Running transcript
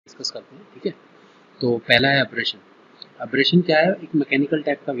Discuss करते हैं, ठीक है। तो पहला है एब्रेशन। एब्रेशन क्या है? एक मैकेनिकल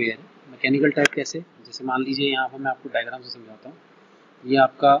टाइप का वेयर है। मैकेनिकल टाइप कैसे? जैसे मान लीजिए यहाँ पर मैं आपको डायग्राम से समझाता हूँ। ये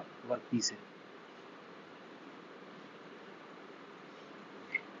आपका वर्क पीस है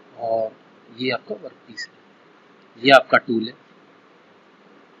और ये आपका वर्क पीस है, ये आपका टूल है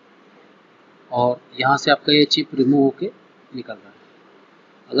और यहाँ से आपका ये चिप रिमूव होके निकल रहा है।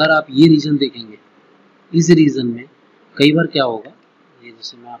 अगर आप ये रीजन देखेंगे, इस रीजन में कई बार क्या होगा, ये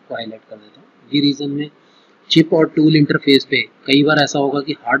जैसे मैं आपको हाईलाइट कर देता हूँ, ये रीजन में चिप और टूल इंटरफेस पे कई बार ऐसा होगा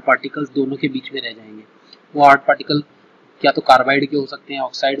कि हार्ड पार्टिकल्स दोनों के बीच में रह जाएंगे। वो हार्ड पार्टिकल क्या तो कार्बाइड के हो सकते हैं,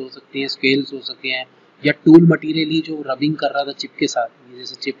 ऑक्साइड हो सकते हैं, स्केल्स हो सकते हैं, या टूल मटेरियल ही जो रबिंग कर रहा था चिप के साथ। ये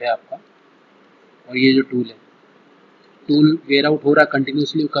जैसे चिप है आपका और ये जो टूल है, टूल वेयर आउट हो रहा है,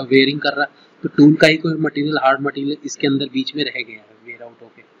 कंटिन्यूसली वेयरिंग कर रहा है, तो टूल का ही कोई मटेरियल, हार्ड मटेरियल इसके अंदर बीच में रह गया है वेयर आउट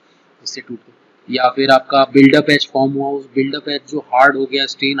होके, इससे टूट के। या फिर आपका बिल्डअप एज फॉर्म हुआ, उस बिल्डअप एज जो हार्ड हो गया,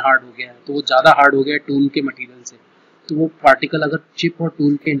 स्ट्रेन हार्ड हो गया है, तो वो ज़्यादा हार्ड हो गया टूल के मटेरियल से, तो वो पार्टिकल अगर चिप और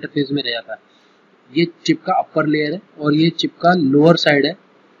टूल के इंटरफेस में रह जाता है। ये चिप का अपर लेयर है और ये चिप का लोअर साइड है,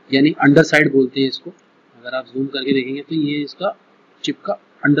 यानी अंडर साइड बोलते हैं इसको। अगर आप जूम करके देखेंगे तो ये इसका चिप का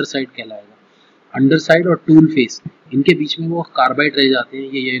अंडर साइड कहलाएगा। अंडर साइड और टूल फेस, इनके बीच में वो कार्बाइड रह जाते हैं।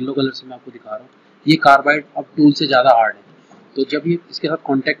 ये येलो कलर से मैं आपको दिखा रहा हूँ, ये कार्बाइड अब टूल से ज़्यादा हार्ड है, तो जब ये इसके साथ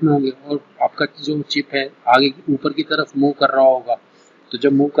कांटेक्ट में होंगे और आपका जो चिप है आगे ऊपर की तरफ मूव कर रहा होगा, तो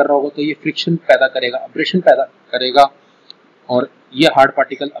जब मूव कर रहा होगा तो ये फ्रिक्शन पैदा करेगा, अब्रेशन पैदा करेगा, और ये हार्ड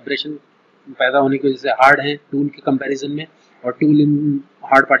पार्टिकल अब्रेशन पैदा होने की वजह से हार्ड है टूल के कंपैरिजन में, और टूल इन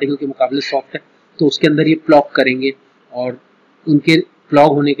हार्ड पार्टिकल के मुकाबले सॉफ्ट है, तो उसके अंदर ये प्लॉक करेंगे और उनके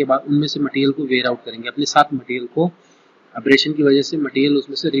प्लॉग होने के बाद उनमें से मटेरियल को वेयर आउट करेंगे अपने साथ। मटेरियल को अब्रेशन की वजह से मटेरियल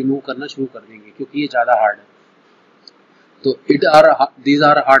उसमें से रिमूव करना शुरू कर देंगे क्योंकि ये ज़्यादा हार्ड है। तो these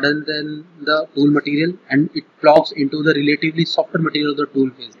are harder than the tool material and it plugs into the relatively softer material of the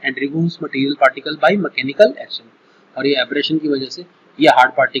tool face and removes material particle by mechanical action। और ये एब्रेशन की वजह से ये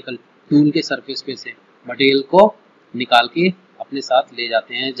हार्ड पार्टिकल टूल के surface पे से material को निकाल के अपने साथ ले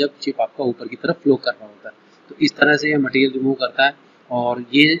जाते हैं जब चिप आपका ऊपर की तरफ फ्लो कर रहा होता है। तो इस तरह से ये मटेरियल रिमूव करता है और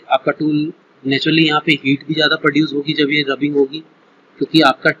ये आपका टूल नेचुरली यहाँ पे हीट भी ज़्यादा प्रोड्यूस होगी जब ये रबिंग होगी, क्योंकि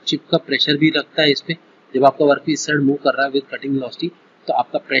आपका चिप का प्रेशर भी रखता है इस पर। जब आपका वर्क पीस साइड मूव कर रहा है विद कटिंग वेलोसिटी, तो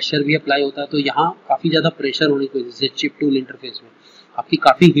आपका प्रेशर भी अप्लाई होता है, तो यहाँ काफ़ी ज़्यादा प्रेशर होने की वजह से चिप टूल इंटरफेस में आपकी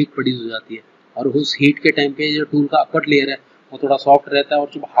काफ़ी हीट प्रोड्यूस हो जाती है। और उस हीट के टाइम पे जो टूल का अपर लेयर है वो थोड़ा सॉफ्ट रहता है और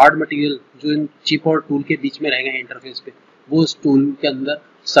जो हार्ड मटेरियल जो इन चिप और टूल के बीच में रह गए इंटरफेस पे, वो उस टूल के अंदर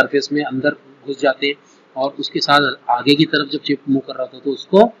सरफेस में अंदर घुस जाते हैं और उसके साथ आगे की तरफ जब चिप मूव कर रहा था तो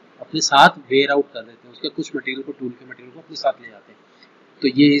उसको अपने साथ वेयर आउट कर देते हैं, उसके कुछ मटेरियल को, टूल के मटेरियल को अपने साथ ले जाते हैं। तो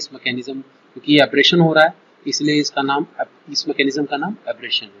ये इस मैकेनिज्म, क्योंकि ये एब्रेशन हो रहा है इसलिए इसका नाम, इस मैकेनिज्म का नाम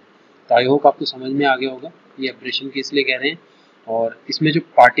एब्रेशन है। तो आई होप आपको समझ में आ गया होगा ये एब्रेशन किस लिए कह रहे हैं। और इसमें जो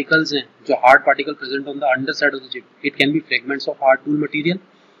पार्टिकल्स हैं, जो hard particle present on the under side of the chip, it can be fragments of hard tool material,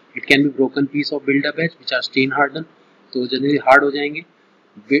 it can be broken piece of buildup as which are stand harden, तो generally hard हो जाएंगे।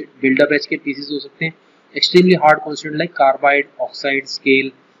 Buildup as के pieces हो सकते हैं। Extremely hard constituent like carbide, oxide,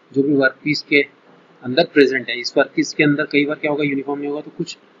 scale, जो भी work piece के अंदर प्रेजेंट है। इस वर्क पीस के अंदर कई बार क्या होगा, यूनिफॉर्म नहीं होगा, तो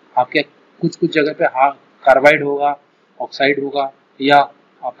कुछ आपके कुछ जगह पे कार्बाइड होगा, ऑक्साइड होगा या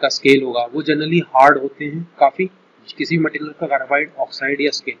आपका स्केल होगा, वो जनरली हार्ड होते हैं काफ़ी। किसी मटेरियल का कार्बाइड, ऑक्साइड या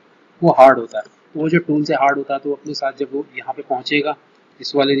स्केल वो हार्ड होता है, तो वो जो टूल से हार्ड होता है तो अपने साथ जब वो यहाँ पे पहुँचेगा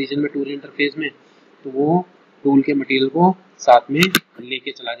इस वाले रीजन में टूल इंटरफेस में, तो वो टूल के मटेरियल को साथ में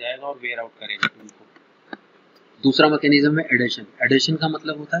लेके चला जाएगा और वेयर आउट करेगा टूल को। दूसरा मैकेनिज्म है एडेशन। एडेशन का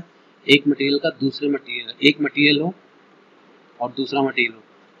मतलब होता है एक मटेरियल का दूसरे मटेरियल, एक मटेरियल हो और दूसरा मटेरियल हो,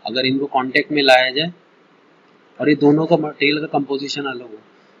 अगर इनको कांटेक्ट में लाया जाए और ये दोनों का मटेरियल का कंपोजिशन अलग हो,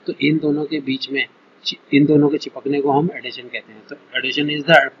 तो इन दोनों के बीच में, इन दोनों के चिपकने को हम एडेशन कहते हैं। तो adhesion is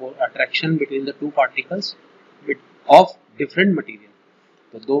the attraction between the two particles of different material.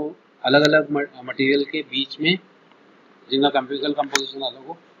 तो दो अलग अलग मटेरियल के बीच में जिनका केमिकल कंपोजिशन अलग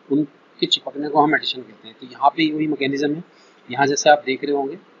हो, उनके चिपकने को हम एडिशन कहते हैं। तो यहाँ पे वही मैकेनिज्म है। यहाँ जैसे आप देख रहे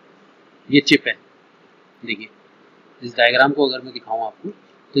होंगे ये चिप है, देखिए इस डायग्राम को अगर मैं दिखाऊं आपको,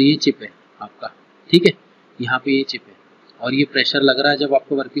 तो ये चिप है आपका, ठीक है, यहाँ पे ये चिप है और ये प्रेशर लग रहा है जब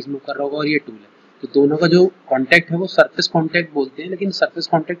आपको वर्कपीस मूव कर रहा होगा, और ये टूल है। तो दोनों का जो कांटेक्ट है वो सरफेस कांटेक्ट बोलते हैं, लेकिन सरफेस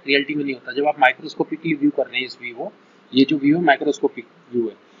कांटेक्ट रियलिटी में नहीं होता। जब आप माइक्रोस्कोपिकली व्यू कर रहे हैं इस व्यू को, ये जो व्यू है माइक्रोस्कोपिक व्यू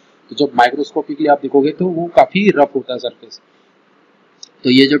है, तो जब माइक्रोस्कोपिकली आप देखोगे तो वो काफ़ी रफ होता है सरफेस। तो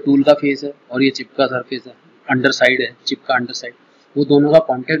ये जो टूल का फेस है और ये चिप का सरफेस है, अंडर साइड है चिप का अंडर साइड, वो दोनों का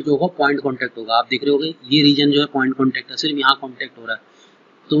कांटेक्ट जो होगा पॉइंट कांटेक्ट होगा। आप देख रहे होगे ये रीजन जो है पॉइंट कांटेक्ट है, सिर्फ यहाँ कांटेक्ट हो रहा है,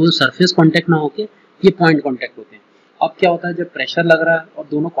 तो वो सरफेस कांटेक्ट ना होके ये पॉइंट कांटेक्ट होते हैं। अब क्या होता है, जब प्रेशर लग रहा है और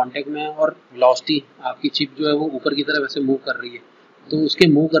दोनों कांटेक्ट में है और वेलोसिटी आपकी चिप जो है वो ऊपर की तरफ ऐसे मूव कर रही है, तो उसके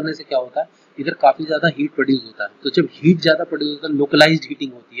मूव करने से क्या होता है, इधर काफ़ी ज़्यादा हीट प्रोड्यूस होता है। तो जब हीट ज़्यादा प्रोड्यूस होता है, लोकलाइज्ड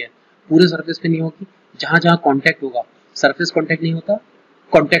हीटिंग होती है, पूरे सरफेस पे नहीं होगी, जहाँ जहाँ कॉन्टैक्ट होगा, सरफेस कॉन्टैक्ट नहीं होता,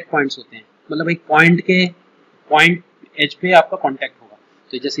 कॉन्टैक्ट पॉइंट्स होते हैं, मतलब एक पॉइंट एज पे आपका कॉन्टैक्ट होगा।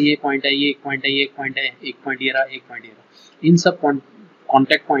 तो जैसे ये पॉइंट है, ये एक पॉइंट है, ये एक पॉइंट है, एक पॉइंट ये रहा, एक पॉइंट ये रहा, इन सब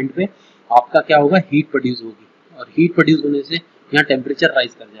कॉन्टैक्ट पॉइंट पे आपका क्या होगा, हीट प्रोड्यूस होगी, और हीट प्रोड्यूस होने से यहाँ टेम्परेचर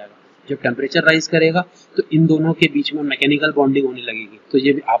राइज कर जाएगा। जब टेम्परेचर राइज करेगा तो इन दोनों के बीच में मैकेनिकल बॉन्डिंग होने लगेगी, तो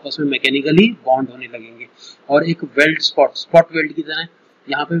ये भी आपस में मैकेनिकली बॉन्ड होने लगेंगे, और एक वेल्ड स्पॉट वेल्ड की तरह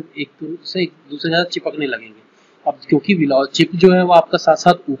यहाँ पे एक दूसरे के साथ चिपकने लगेंगे। अब क्योंकि चिप जो है वो आपका साथ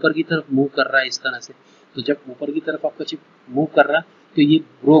साथ ऊपर की तरफ मूव कर रहा है इस तरह से, तो जब ऊपर की तरफ आपका चिप मूव कर रहा है तो ये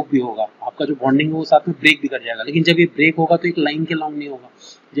ब्रोक भी होगा, आपका जो बॉन्डिंग है वो साथ में ब्रेक भी कर जाएगा। लेकिन जब ये ब्रेक होगा तो एक लाइन के लॉन्ग नहीं होगा,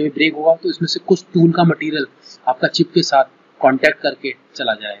 जब ये ब्रेक होगा तो इसमें से कुछ टूल का मटेरियल आपका चिप के साथ कांटेक्ट करके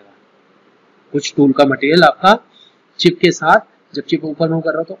चला जाएगा, कुछ टूल का मटेरियल आपका चिप के साथ, जब चिप ऊपर मूव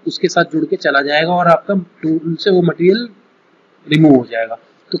कर रहा हो तो उसके साथ जुड़ के चला जाएगा और आपका टूल से वो मटेरियल रिमूव हो जाएगा।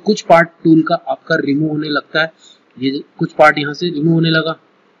 तो कुछ पार्ट टूल का आपका रिमूव होने लगता है, ये कुछ पार्ट यहाँ से रिमूव होने लगा,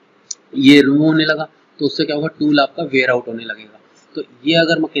 ये रिमूव होने लगा, तो उससे क्या होगा, टूल आपका वेयर आउट होने लगेगा। तो ये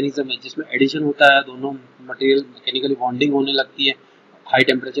अगर मैकेनिज्म है जिसमें एडिशन होता है, दोनों मटेरियल मैकेनिकली बॉन्डिंग होने लगती है, हाई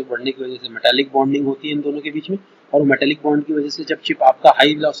टेम्परेचर बढ़ने की वजह से मेटालिक बॉन्डिंग होती है इन दोनों के बीच में, और मेटालिक बॉन्ड की वजह से जब चिप आपका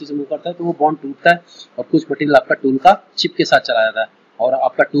हाई वेलोसिटी से मूव करता है तो वो बॉन्ड टूटता है और कुछ मटेरियल आपका टूल का चिप के साथ चला जाता है, और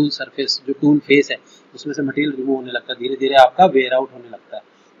आपका टूल सरफेस जो टूल फेस है उसमें से मटेरियल रिमूव होने लगता है, धीरे धीरे आपका वेयर आउट होने लगता है।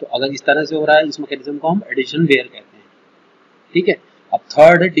 तो अगर इस तरह से हो रहा है, इस मैकेनिज्म को हम एडिशन वेयर कहते हैं। ठीक है। अब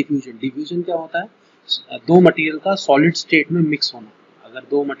थर्ड है डिफ्यूजन। डिफ्यूजन क्या होता है, दो मटेरियल का सॉलिड स्टेट में मिक्स होना। अगर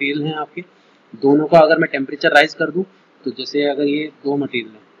दो मटेरियल हैं आपके, दोनों का अगर मैं टेम्परेचर राइज कर दूं, तो जैसे अगर ये दो मटेरियल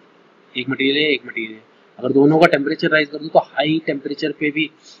है, एक मटेरियल है एक मटेरियल है, अगर दोनों का टेम्परेचर राइज कर दूं तो हाई टेम्परेचर पे भी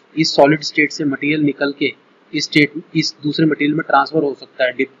इस सॉलिड स्टेट से मटेरियल निकल के इस दूसरे मटेरियल में ट्रांसफर हो सकता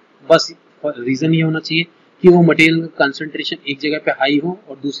है। बस रीजन ये होना चाहिए कि वो मटेरियल कंसंट्रेशन एक जगह पे हाई हो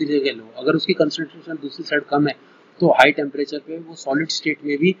और दूसरी जगह लो। अगर उसकी कंसंट्रेशन दूसरी साइड कम है तो हाई टेम्परेचर पे वो सॉलिड स्टेट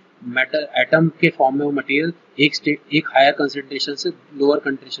में भी मेटल एटम के फॉर्म में वो मटेरियल एक हायर कंसंट्रेशन से लोअर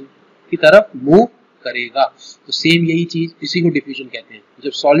कंसंट्रेशन की तरफ मूव करेगा। तो सेम यही चीज, इसी को डिफ्यूजन कहते हैं,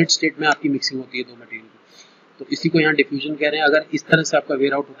 जब सॉलिड स्टेट में आपकी मिक्सिंग होती है दो मटेरियल की, तो इसी को यहाँ डिफ्यूजन कह रहे हैं। अगर इस तरह से आपका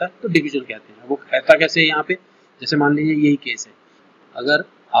वेयर आउट होता है तो डिफ्यूजन कहते हैं। वो कहता कैसे है यहाँ पे, जैसे मान लीजिए यही केस है, अगर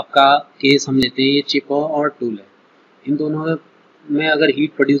आपका केस हम लेते हैं, ये चिप और टूल है, इन दोनों में अगर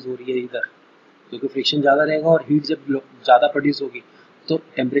हीट प्रोड्यूस हो रही है इधर, क्योंकि फ्रिक्शन ज़्यादा रहेगा और हीट जब ज़्यादा प्रोड्यूस होगी तो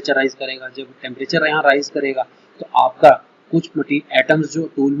टेम्परेचर राइज करेगा। जब टेम्परेचर यहाँ राइज करेगा तो आपका कुछ एटम्स जो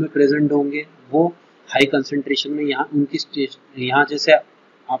टूल में प्रेजेंट होंगे वो हाई कंसंट्रेशन में यहाँ उनकी यहाँ जैसे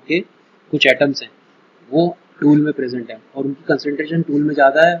आपके कुछ एटम्स हैं वो टूल में प्रेजेंट है और उनकी कंसंट्रेशन टूल में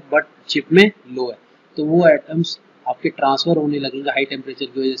ज़्यादा है बट चिप में लो है, तो वो एटम्स आपके ट्रांसफर होने लगेंगे हाई टेम्परेचर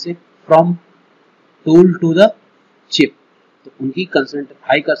की वजह से from tool to the chip. तो उनकी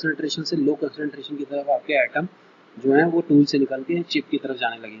हाई कंसंट्रेशन से लो कंसंट्रेशन की तरफ आपके एटम जो है वो टूल से निकल के चिप की तरफ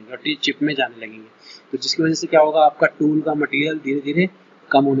जाने लगेंगे और चिप में जाने लगेंगे। तो जिसकी वजह से क्या होगा, आपका टूल का मटेरियल धीरे धीरे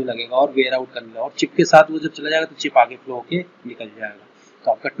कम होने लगेगा और वेयर आउट करने लगेगा, और चिप के साथ वो जब चला जाएगा तो चिप आगे फ्लो होके निकल जाएगा।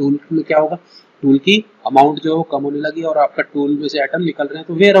 तो आपका टूल में क्या होगा, टूल की अमाउंट जो है वो कम होने लगी और आपका टूल में से एटम निकल रहे हैं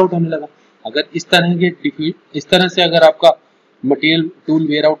तो वेयर आउट होने लगा। अगर इस तरह से अगर आपका मटेरियल टूल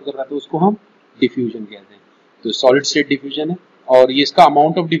वेयर आउट कर रहा है तो उसको हम डिफ्यूजन कहते हैं। तो सॉलिड स्टेट डिफ्यूजन है, और ये इसका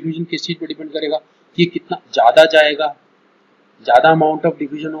अमाउंट ऑफ डिफ्यूजन किस चीज पर डिपेंड करेगा कि कितना ज्यादा जाएगा, ज्यादा अमाउंट ऑफ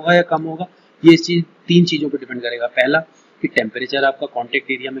डिफ्यूजन होगा या कम होगा, ये चीज तीन चीजों पर डिपेंड करेगा। पहला कि टेम्परेचर आपका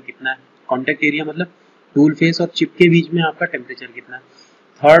कॉन्टेक्ट एरिया में कितना है, कॉन्टेक्ट एरिया मतलब टूल फेस और चिप के बीच में आपका टेम्परेचर कितना है।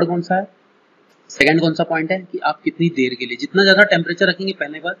 थर्ड कौन सा है, सेकंड कौन सा पॉइंट है कि आप कितनी देर के लिए, जितना ज्यादा टेम्परेचर रखेंगे,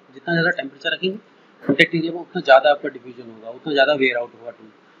 पहले बार जितना ज्यादा टेम्परेचर रखेंगे कॉन्टेक्ट एरिया में उतना ज्यादा आपका डिफ्यूजन होगा, उतना ज्यादा वेयर आउट होगा टूल।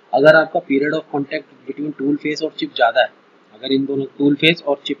 अगर आपका period of contact between tool face और चिप ज़्यादा है, अगर इन दोनों टूल फेस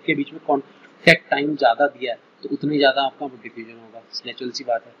और चिप के बीच में कॉन्टैक्ट टाइम ज़्यादा दिया है तो उतनी ज़्यादा आपका डिफ्यूजन होगा, नेचुरल सी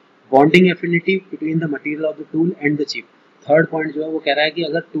बात है। Bonding affinity between the material of the tool and the chip. Third point जो है वो कह रहा है कि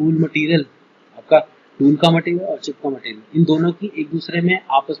अगर टूल मटेरियल आपका टूल का मटेरियल और चिप का मटेरियल, इन दोनों की एक दूसरे में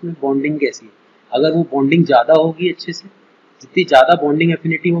आपस में बॉन्डिंग कैसी है, अगर वो बॉन्डिंग ज़्यादा होगी अच्छे से, जितनी ज़्यादा बॉन्डिंग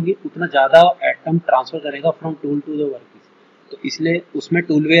एफिनिटी होगी उतना ज़्यादा एटम ट्रांसफर करेगा from tool to the work, तो इसलिए उसमें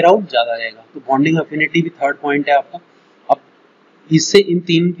टूल वेयर आउट ज्यादा रहेगा। तो बॉन्डिंग एफिनिटी भी थर्ड पॉइंट है आपका। अब इससे इन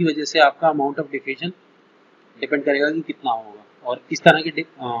तीन की वजह से आपका अमाउंट ऑफ डिफ्यूजन डिपेंड करेगा कि कितना होगा, और इस तरह के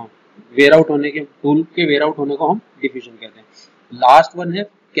वेयर आउट होने के, टूल के वेयर आउट होने को हम डिफ्यूजन कहते हैं। लास्ट वन है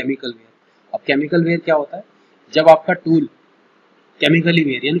केमिकल वेयर। अब केमिकल वेयर क्या होता है, जब आपका टूल केमिकली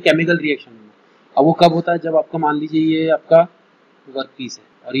वेयर यानी केमिकल रिएक्शन में, अब वो कब होता है, जब आपका मान लीजिए ये आपका वर्क पीस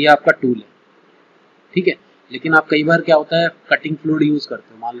है और ये आपका टूल है, ठीक है, लेकिन आप कई बार क्या होता है कटिंग फ्लूइड यूज़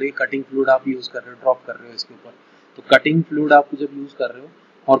करते हो, मान लो ये कटिंग फ्लूइड आप यूज़ कर रहे हो, ड्रॉप कर रहे हो इसके ऊपर, तो कटिंग फ्लूइड आप जब यूज़ कर रहे हो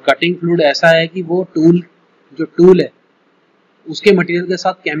और कटिंग फ्लूइड ऐसा है कि वो जो टूल है उसके मटेरियल के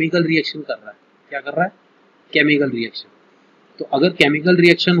साथ केमिकल रिएक्शन कर रहा है, क्या कर रहा है, केमिकल रिएक्शन। तो अगर केमिकल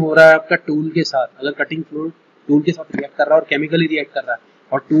रिएक्शन हो रहा है आपका टूल के साथ, अगर कटिंग फ्लूइड टूल के साथ रिएक्ट कर रहा है और केमिकली रिएक्ट कर रहा है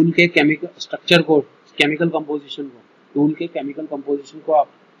और टूल के केमिकल स्ट्रक्चर को, केमिकल कंपोजिशन को, टूल के केमिकल कंपोजिशन को आप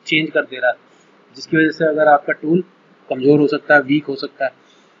चेंज कर दे रहा है, जिसकी वजह से अगर आपका टूल कमजोर हो सकता है, वीक हो सकता है,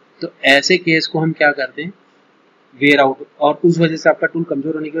 तो ऐसे केस को हम क्या करते हैं, वेयर आउट, और उस वजह से आपका टूल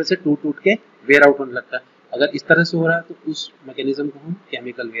कमजोर होने की वजह से टूट टूट के वेयर आउट होने लगता है। अगर इस तरह से हो रहा है तो उस मैकेनिज्म को हम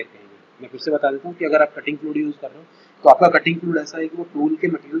केमिकल वेयर कहेंगे। मैं फिर से बता देता हूँ कि अगर आप कटिंग फ्लूइड यूज कर रहे हो तो आपका कटिंग फ्लूइड ऐसा है कि वो टूल के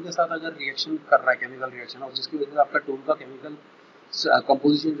मटेरियल के साथ अगर रिएक्शन कर रहा है, केमिकल रिएक्शन, और जिसकी वजह से आपका टूल का केमिकल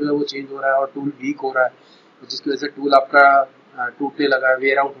कंपोजिशन जो है वो चेंज हो रहा है और टूल वीक हो रहा है, जिसकी वजह से टूल आपका टूटने लगा है,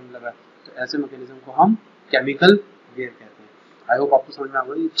 वेयर आउट होने लगा है, तो ऐसे मैकेनिज्म को हम केमिकल वेयर कहते हैं। आई होप आपको समझ में आ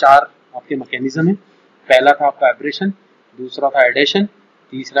गया। ये 4 आपके मैकेनिज्म है। पहला था आपका एब्रेशन, दूसरा था एडेशन,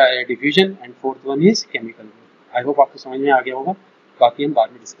 तीसरा है diffusion and fourth one is chemical where. I hope आपको समझ में आ गया होगा। बाकी हम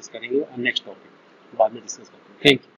बाद में डिस्कस करेंगे और नेक्स्ट टॉपिक बाद में डिस्कस करते हैं। Thank you.